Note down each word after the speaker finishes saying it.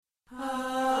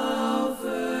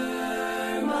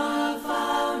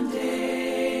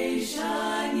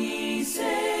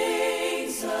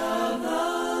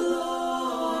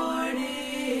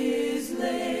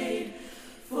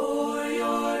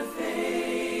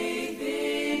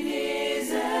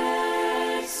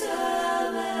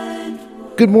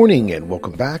Good morning and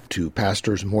welcome back to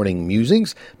Pastor's Morning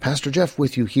Musings. Pastor Jeff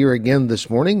with you here again this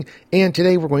morning, and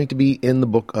today we're going to be in the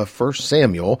book of 1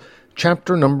 Samuel,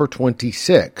 chapter number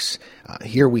 26.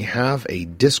 Here we have a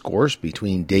discourse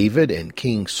between David and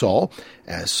King Saul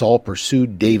as Saul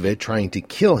pursued David, trying to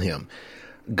kill him.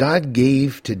 God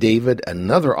gave to David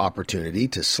another opportunity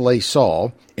to slay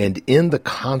Saul, and in the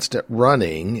constant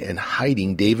running and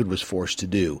hiding David was forced to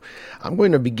do. I'm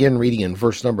going to begin reading in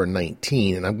verse number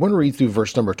 19, and I'm going to read through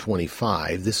verse number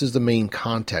 25. This is the main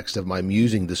context of my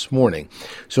musing this morning.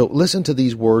 So listen to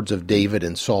these words of David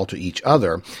and Saul to each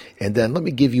other, and then let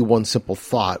me give you one simple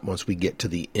thought once we get to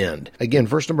the end. Again,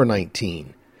 verse number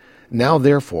 19. Now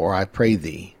therefore, I pray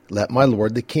thee, let my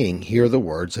lord the king hear the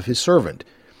words of his servant.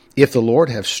 If the Lord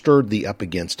have stirred thee up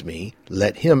against me,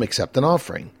 let him accept an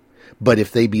offering. But if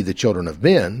they be the children of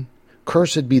men,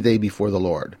 cursed be they before the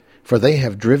Lord. For they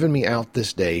have driven me out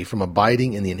this day from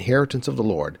abiding in the inheritance of the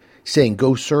Lord, saying,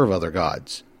 Go serve other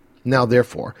gods. Now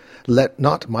therefore, let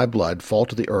not my blood fall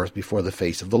to the earth before the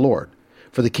face of the Lord.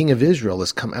 For the king of Israel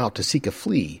is come out to seek a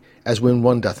flea, as when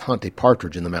one doth hunt a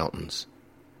partridge in the mountains.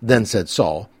 Then said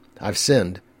Saul, I've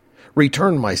sinned.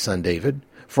 Return, my son David,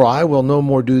 for I will no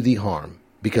more do thee harm,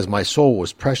 because my soul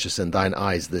was precious in thine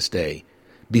eyes this day.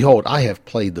 Behold, I have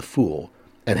played the fool,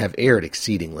 and have erred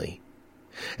exceedingly.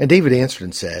 And David answered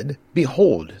and said,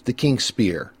 Behold the king's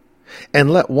spear,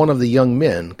 and let one of the young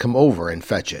men come over and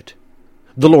fetch it.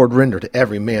 The Lord render to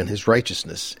every man his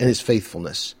righteousness and his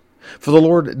faithfulness. For the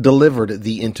Lord delivered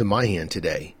thee into my hand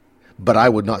today. But I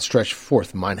would not stretch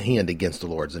forth mine hand against the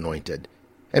Lord's anointed.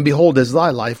 And behold, as thy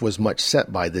life was much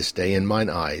set by this day in mine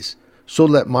eyes, so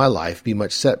let my life be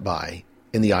much set by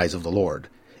in the eyes of the Lord,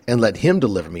 and let him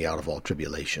deliver me out of all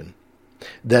tribulation.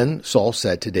 Then Saul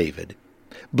said to David,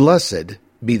 Blessed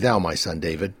be thou, my son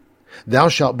David. Thou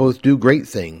shalt both do great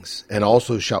things, and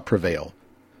also shalt prevail.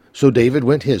 So David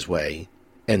went his way,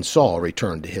 and Saul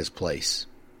returned to his place.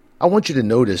 I want you to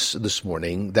notice this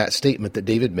morning that statement that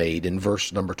David made in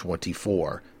verse number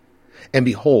 24. And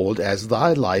behold, as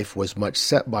thy life was much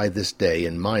set by this day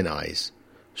in mine eyes,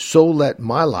 so let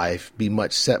my life be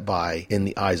much set by in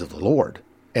the eyes of the Lord,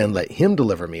 and let him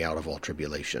deliver me out of all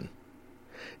tribulation.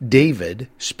 David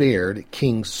spared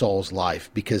King Saul's life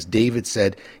because David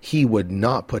said he would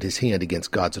not put his hand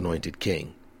against God's anointed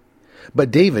king.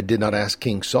 But David did not ask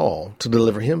King Saul to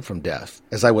deliver him from death,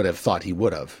 as I would have thought he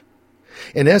would have.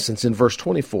 In essence, in verse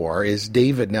 24, is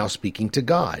David now speaking to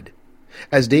God.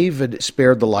 As David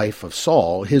spared the life of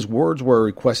Saul, his words were a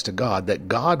request to God that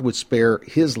God would spare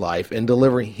his life and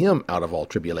deliver him out of all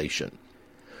tribulation.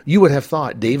 You would have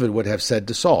thought David would have said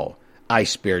to Saul, I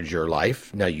spared your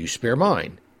life, now you spare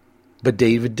mine. But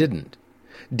David didn't.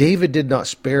 David did not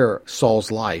spare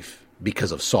Saul's life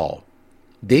because of Saul.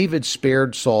 David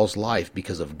spared Saul's life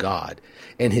because of God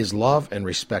and his love and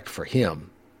respect for him.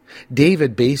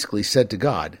 David basically said to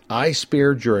God, I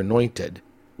spared your anointed.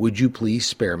 Would you please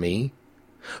spare me?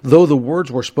 Though the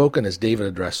words were spoken as David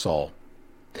addressed Saul.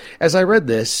 As I read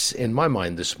this in my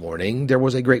mind this morning, there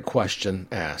was a great question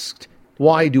asked.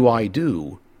 Why do I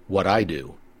do what I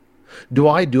do? Do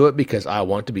I do it because I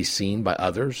want to be seen by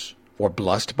others or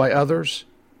blessed by others?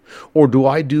 Or do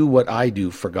I do what I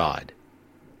do for God?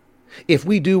 If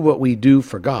we do what we do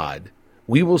for God,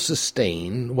 we will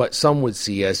sustain what some would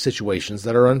see as situations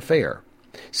that are unfair.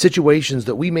 Situations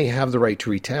that we may have the right to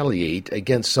retaliate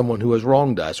against someone who has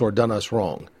wronged us or done us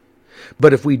wrong.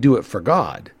 But if we do it for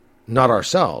God, not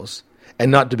ourselves, and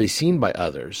not to be seen by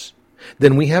others,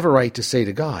 then we have a right to say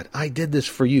to God, I did this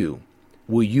for you.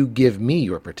 Will you give me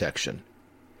your protection?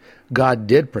 God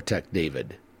did protect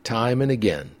David time and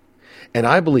again, and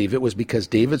I believe it was because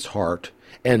David's heart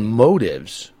and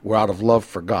motives were out of love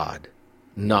for God,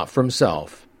 not for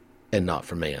himself and not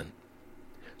for man.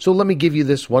 So let me give you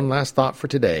this one last thought for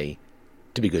today.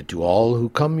 To be good to all who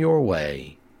come your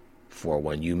way, for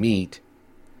when you meet,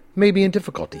 may be in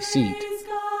difficulty seat